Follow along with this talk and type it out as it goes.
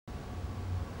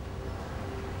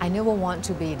I never want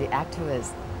to be the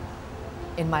activist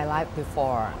in my life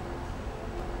before.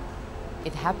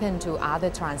 It happened to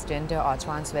other transgender or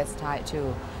transvestite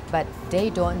too, but they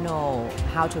don't know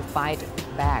how to fight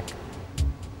back.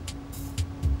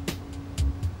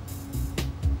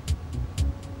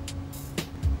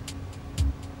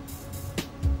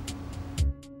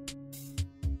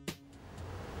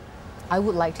 I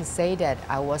would like to say that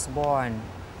I was born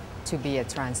to be a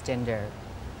transgender.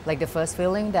 Like the first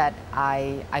feeling that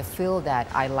I feel that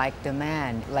I like the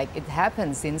man, like it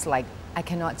happened since like I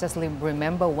cannot just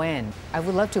remember when. I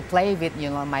would love to play with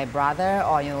my brother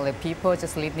or the people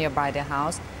just live nearby the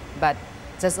house, but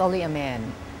just only a man.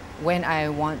 When I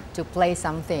want to play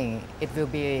something, it will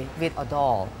be with a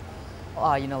doll.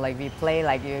 Or like we play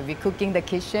like we cook in the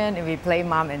kitchen and we play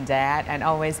mom and dad and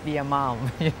always be a mom.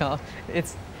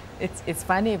 It's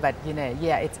funny, but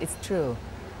yeah, it's true.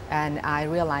 And I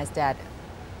realized that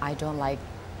I don't like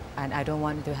and I don't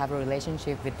want to have a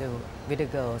relationship with the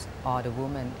girls or the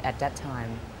women at that time.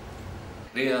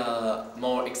 They are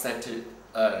more accepted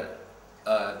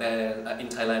than in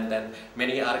Thailand than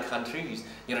many other countries.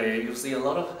 You see a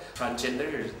lot of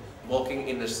transgenders walking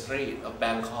in the street of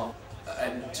Bangkok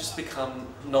and just become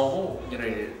normal.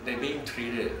 They're being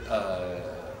treated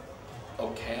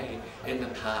okay. In the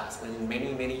past, in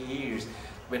many years,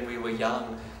 when we were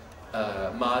young,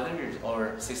 mothers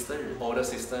or sisters, older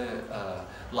sister,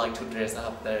 like to dress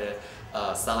up their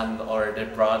son or their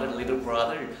brother, little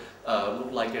brother,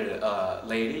 look like a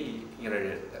lady.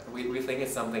 We think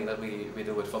it's something that we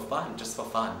do it for fun, just for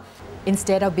fun.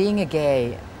 Instead of being a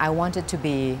gay, I wanted to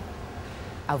be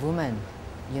a woman.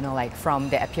 Like from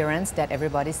the appearance that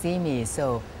everybody see me.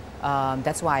 So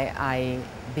that's why I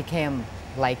became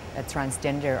like a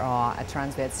transgender or a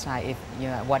transvestite, if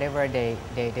whatever they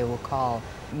will call.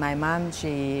 My mom,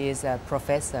 she is a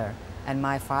professor, and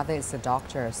my father is a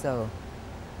doctor. So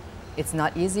it's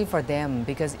not easy for them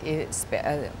because it's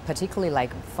particularly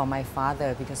like for my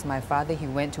father, because my father, he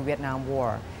went to Vietnam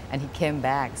War and he came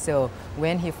back. So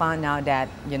when he found out that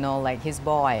like his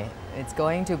boy, it's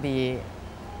going to be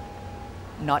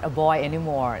not a boy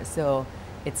anymore. So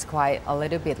it's quite a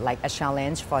little bit like a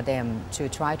challenge for them to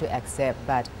try to accept.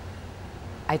 But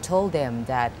I told them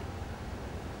that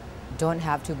don't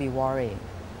have to be worried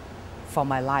for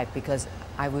my life because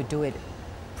I will do it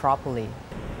properly.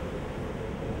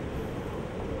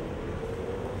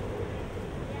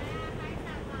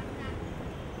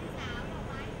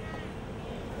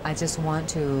 I just want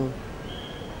to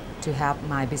have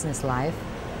my business life,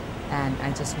 and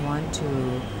I just want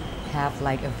to have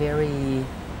like a very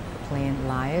plain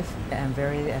life. I'm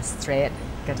very straight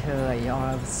kathoey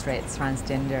or straight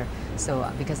transgender.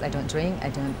 So because I don't drink, I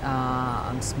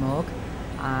don't smoke,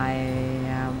 I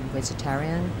am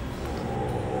vegetarian.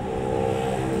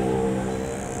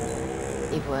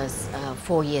 It was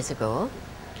 4 years ago.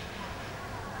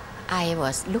 I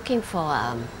was looking for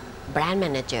a brand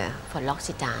manager for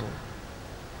L'Occitane.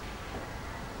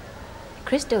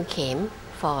 Crystal came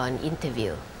for an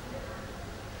interview.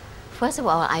 First of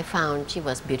all, I found she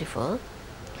was beautiful.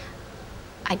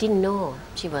 I didn't know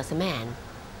she was a man.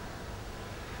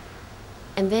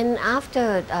 And then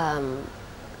after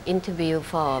interview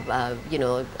for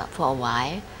for a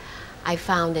while, I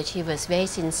found that she was very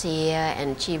sincere,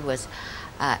 and she was.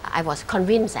 I was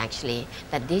convinced actually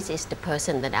that this is the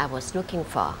person that I was looking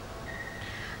for.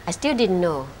 I still didn't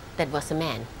know that was a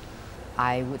man.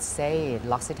 I would say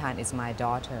L'Occitane is my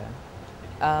daughter.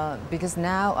 Because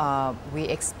now we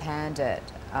expanded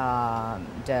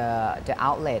the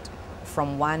outlet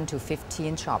from 1 to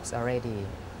 15 shops already.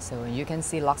 So you can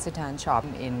see L'Occitane shop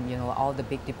in all the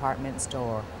big department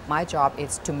store. My job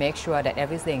is to make sure that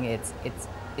everything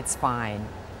it's fine.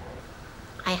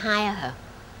 I hire her,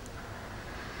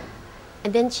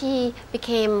 and then she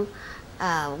became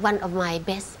one of my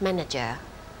best manager.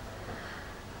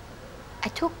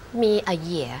 It took me a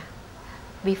year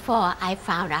before I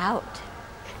found out.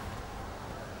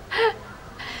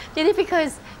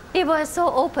 Because they were so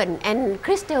open, and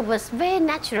Crystal was very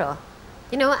natural.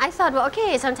 I thought, well,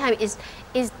 okay, sometimes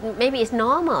maybe it's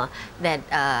normal that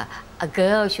a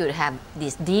girl should have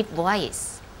this deep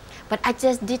voice. But I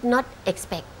just did not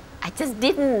expect. I just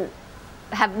didn't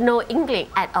have no English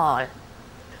at all.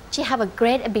 She have a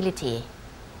great ability.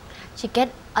 She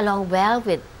get along well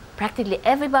with practically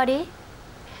everybody,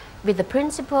 with the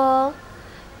principal,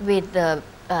 with the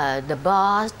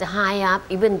boss, the high up,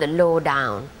 even the low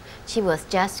down. She was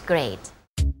just great.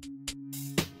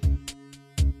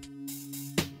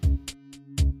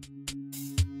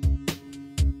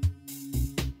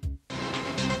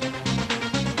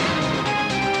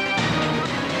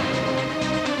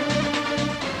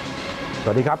 ส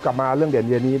วัสดีครับกลับมาเรื่องเด่น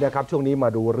เย็นนี้นะครับช่วงนี้มา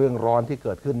ดูเรื่องร้อนที่เ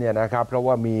กิดขึ้นเนี่ยนะครับเพราะ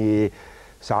ว่ามี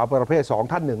สาวประเภท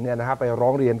2ท่านหนึ่งเนี่ยนะฮะไปร้อ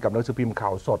งเรียนกับหนังสือพิมพ์ข่า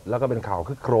วสดแล้วก็เป็นข่าว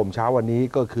คึกโครมเช้าวันนี้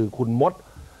ก็คือคุณมด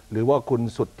หรือว่าคุณ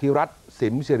สุทธิรัตน์สิ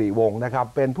มสิริวงศ์นะครับ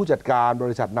เป็นผู้จัดการบ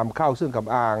ริษัทนำเข้าเครื่องส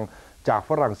ำอางจาก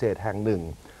ฝรั่งเศสแห่งหนึ่ง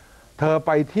เธอไ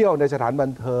ปเที่ยวในสถานบั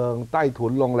นเทิงใต้ถุ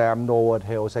นโรงแรมโนโวเท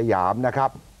ลสยามนะครับ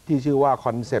ที่ชื่อว่า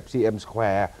Concept CM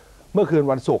Square เมื่อคืน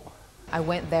วันศุกร์ I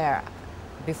went there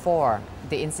before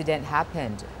the incident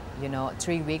happened,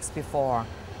 3 weeks before,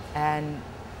 and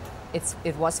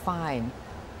it was fine.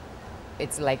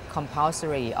 It's like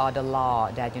compulsory or the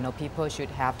law that people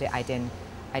should have the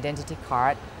identity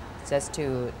card just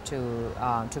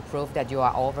to prove that you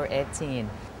are over 18.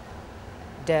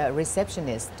 The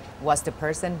receptionist was the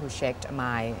person who checked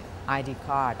my ID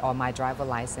card or my driver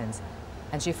license,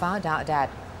 and she found out that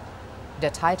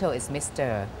the title is Mr.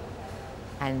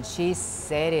 and she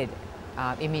said it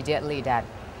immediately that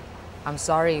I'm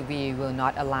sorry, we will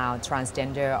not allow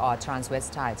transgender or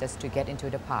transvestite just to get into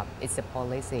the pub. It's a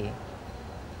policy.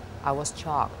 I was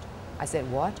shocked. I said,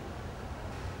 what?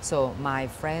 So my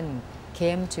friend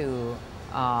came to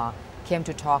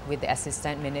talk with the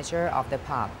assistant manager of the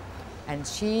pub, and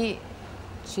she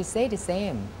said the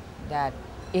same, that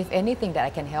if anything that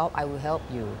I can help, I will help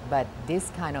you, but this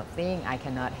kind of thing I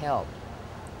cannot help.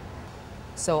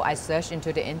 So I searched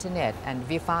into the internet and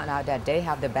we found out that they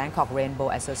have the Bangkok Rainbow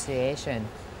Association.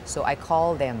 So I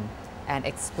called them and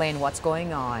explained what's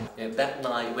going on. And that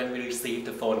night when we received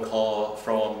the phone call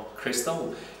from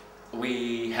Crystal, we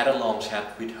had a long chat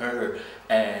with her,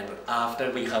 and after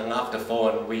we hung up the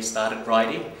phone, we started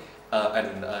writing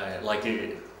like a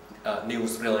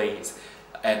news release,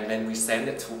 and then we sent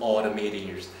it to all the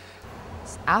media.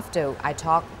 After I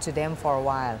talked to them for a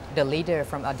while, the leader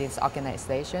from this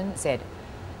organization said,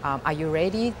 are you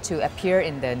ready to appear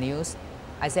in the news?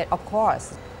 I said, of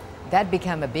course. That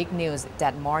became a big news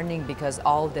that morning because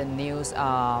all the news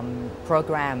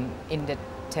program in the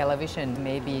television,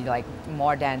 maybe like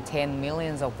more than 10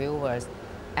 million of viewers,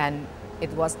 and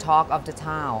it was talk of the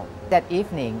town. That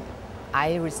evening,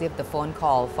 I received the phone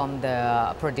call from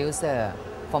the producer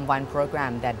from one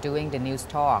program that doing the news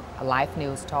talk, a live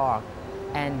news talk,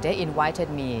 and they invited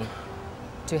me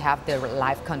to have the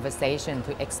live conversation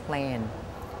to explain.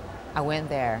 I went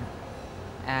there,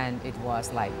 and it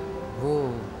was like,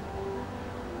 woo,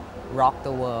 rock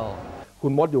the world. คุ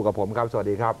ณมดอยู่กับผมครับสวัส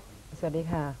ดีครับ สวัสดี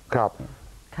ค่ะ ครับ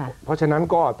ค่ะ เพราะฉะนั้น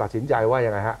ก็ตัดสินใจว่ายั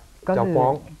งไงฮะ ก็คือ จะฟ้อ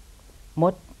ง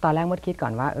ตอนแรกมดคิดก่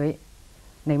อนว่า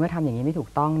ในเมื่อทำอย่างนี้ไม่ถูก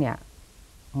ต้องเนี่ย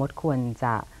มดควรจ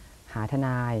ะหาทน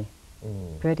าย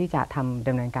เพื่อที่จะด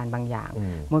ำเนินการบางอย่าง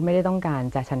มดไม่ได้ต้องการ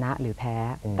จะชนะหรือแพ้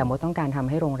แต่มดต้องการทำ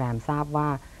ให้โรงแรมทราบว่า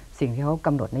สิ่งที่เขาก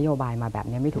ำหนดนโยบายมาแบบ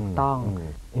นี้ไม่ถูกต้อง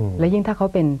และยิ่งถ้าเขา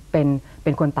เ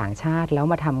ป็นคนต่างชาติแล้ว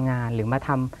มาทำงานหรือ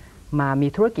มามี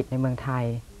ธุรกิจในเมืองไทย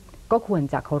ก็ควร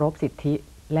จะเคารพสิทธิ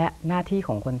และหน้าที่ข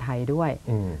องคนไทยด้วย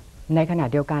ในขณะ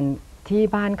เดียวกันที่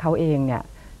บ้านเขาเองเนี่ย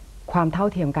ความเท่า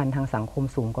เทียมกันทางสังคม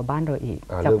สูงกว่าบ้านเราอีก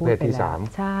จะพูดไปแล้ว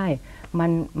ใช่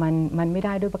มันไม่ไ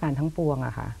ด้ด้วยประการทั้งปวงอ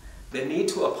ะค่ะ They need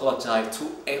to apologize to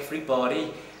everybody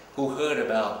who heard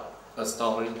about a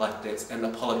story like this, and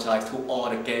apologize to all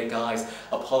the gay guys,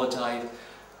 apologize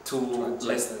to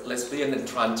lesbian and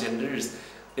transgenders.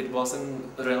 It wasn't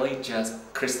really just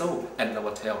Crystal and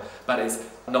Novotel, but it's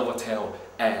Novotel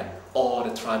and all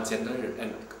the transgender and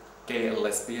gay and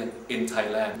lesbian in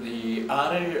Thailand. The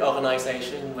other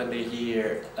organization, when they hear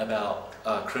about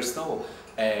Crystal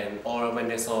or when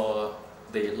they saw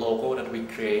the logo that we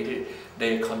created,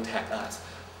 they contact us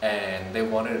and they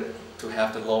wanted to have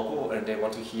the logo and they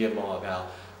want to hear more about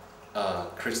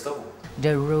Crystal.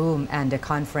 The room and the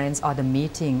conference or the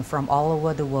meeting from all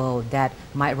over the world that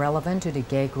might relevant to the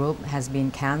gay group has been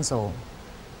cancelled.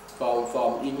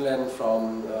 From England, from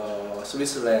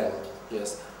Switzerland, yes.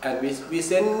 And we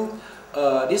send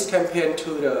this campaign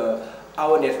to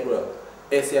our network,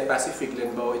 Asia Pacific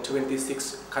Rainbow,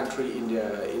 26 countries in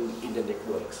the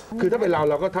networks. คือถ้าเป็นเ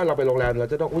ราก็ถ้าเราไปโรงแรมเรา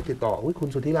จะต้องติดต่อคุณ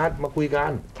สุทธิรัตน์มาคุยกั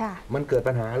นมันเกิด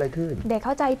ปัญหาอะไรขึ้นเด็กเ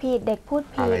ข้าใจผิดเด็กพูด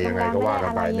ผิด อะไรยังไงก็ว่ากั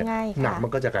นไปเนี่ยหนักมั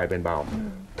นก็จะกลายเป็นเบา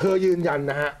เธอยืนยัน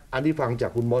นะฮะอันที่ฟังจา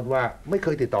กคุณมดว่าไม่เค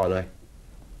ยติดต่อเลย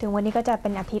ถึงวันนี้ก็จะเป็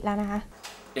นอาทิตย์แล้วนะคะ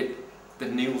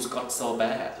The news got so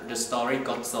bad, the story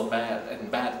got so bad, and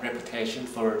bad reputation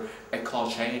for Accor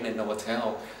chain and Novotel.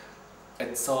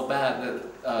 It's so bad that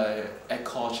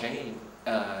Accor chain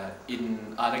in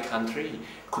other country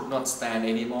could not stand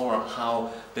anymore how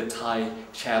the Thai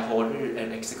shareholder and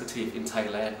executive in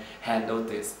Thailand handled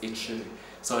this issue.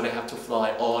 So they have to fly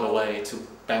all the way to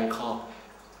Bangkok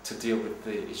to deal with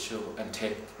the issue and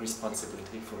take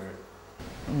responsibility for it.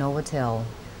 Novotel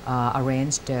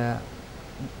arranged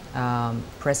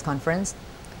press conference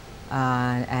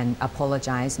and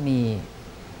apologized me,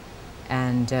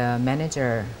 and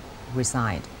manager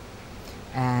resigned.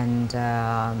 And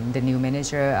the new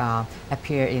manager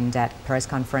appeared in that press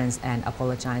conference and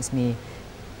apologized me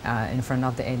in front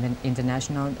of the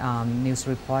international news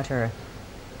reporter.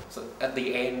 So at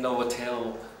the end,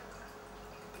 Novotel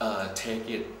take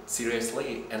it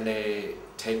seriously, and they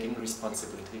taking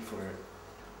responsibility for it.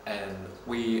 And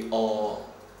we all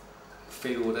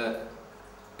feel that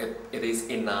it is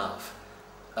enough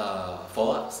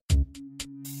for us.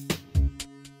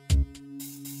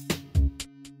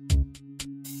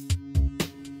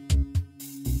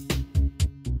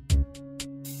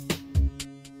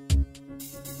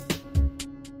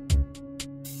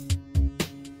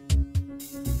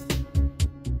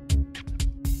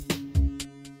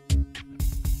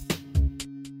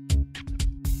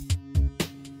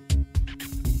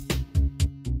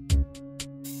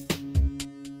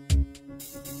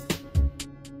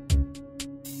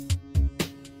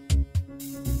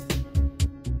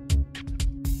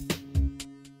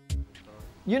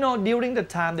 You know, during the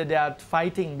time that they are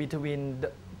fighting between,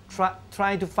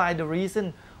 trying to find the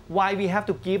reason why we have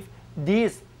to give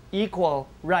this equal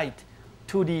right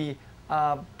to the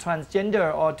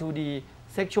transgender or to the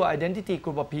sexual identity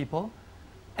group of people,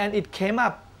 and it came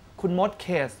up, Khun Mot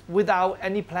case, without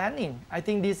any planning. I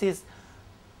think this is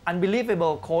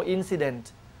unbelievable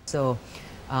coincidence. So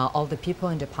all the people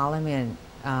in the parliament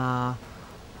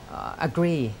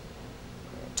agree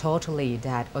totally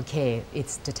that, okay,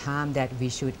 it's the time that we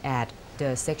should add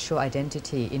the sexual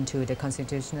identity into the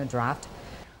constitutional draft.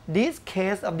 This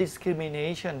case of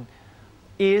discrimination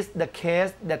is the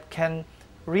case that can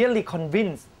really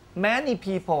convince many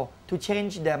people to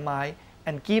change their mind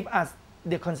and give us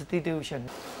the constitution.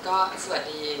 ก็สวัส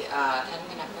ดีท่าน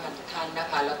คณะกรรมการทุกท่านนะ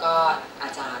คะแล้วก็อา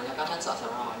จารย์แล้วก็ท่านสส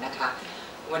รนะคะ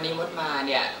วันนี้มดมาเ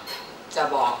นี่ยจะ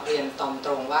บอกเรียนตร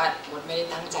งๆว่ามดไม่ได้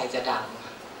ตั้งใจจะดัง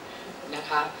นะ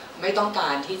คะไม่ต้องกา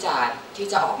รที่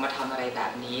จะออกมาทำอะไรแบ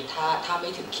บนี้ถ้าไม่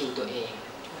ถึงคิวตัวเอง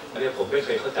อันนี้ผมไม่เค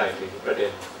ยเข้าใจถึงประเด็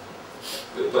น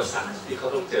หรืออุปสรรคที่เขา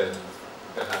ต้องเจอ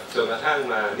นะครับจนกระทั่ง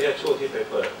มาเนี่ยช่วงที่ไป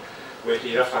เปิดเวที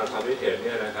รับฟังความคิดเห็นเ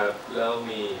นี่ยนะครับแล้ว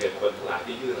มีเหตุผลหลาย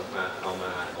ที่ยื่นออกมาเอาม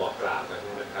าบอกกล่าวกัน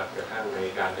นะครับกระทั่งใน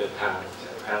การเดินทางใ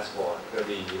ช้พาสปอร์ตก็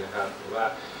ดีนะครับหรือว่า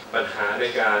ปัญหาใน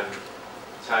การ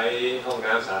ใช้ห้อง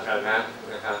น้ำสาธารณะ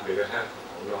นะครับหรือกระทั่ง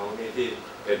ของน้องนี่ที่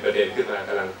เป็นประเด็นขึ้นมาก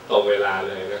ำลังตรงเวลา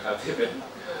เลยนะครับที่เป็น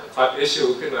ความอิชชู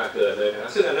ขึ้นมาเกิดเลยนะ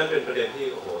ซึ่งอันนั้นเป็นประเด็นที่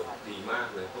โอ้โหดีมาก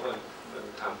เลยเพราะมัน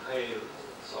ทำให้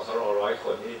สสร100 ค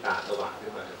นนี่ตาสว่างขึ้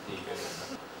นมาทันทีเลยนะครับ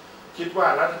คิดว่า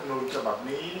รัฐธรรมนูญฉบับ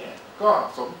นี้เนี่ยก็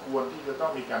สมควรที่จะต้อ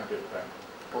งมีการเปลี่ยนแปลง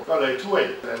ผมก็เลยช่วย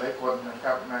หลายๆคนนะค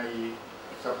รับใน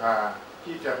สภา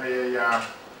ที่จะพยายาม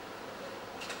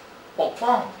ปก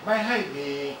ป้องไม่ให้มี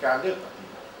การเลือกปฏิบั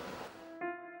ติ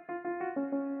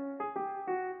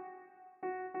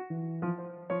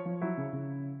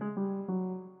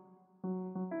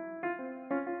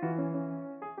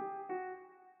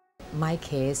My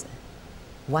case,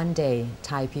 one day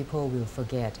Thai people will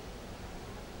forget.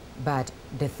 But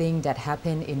the thing that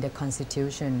happened in the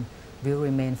constitution will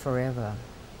remain forever.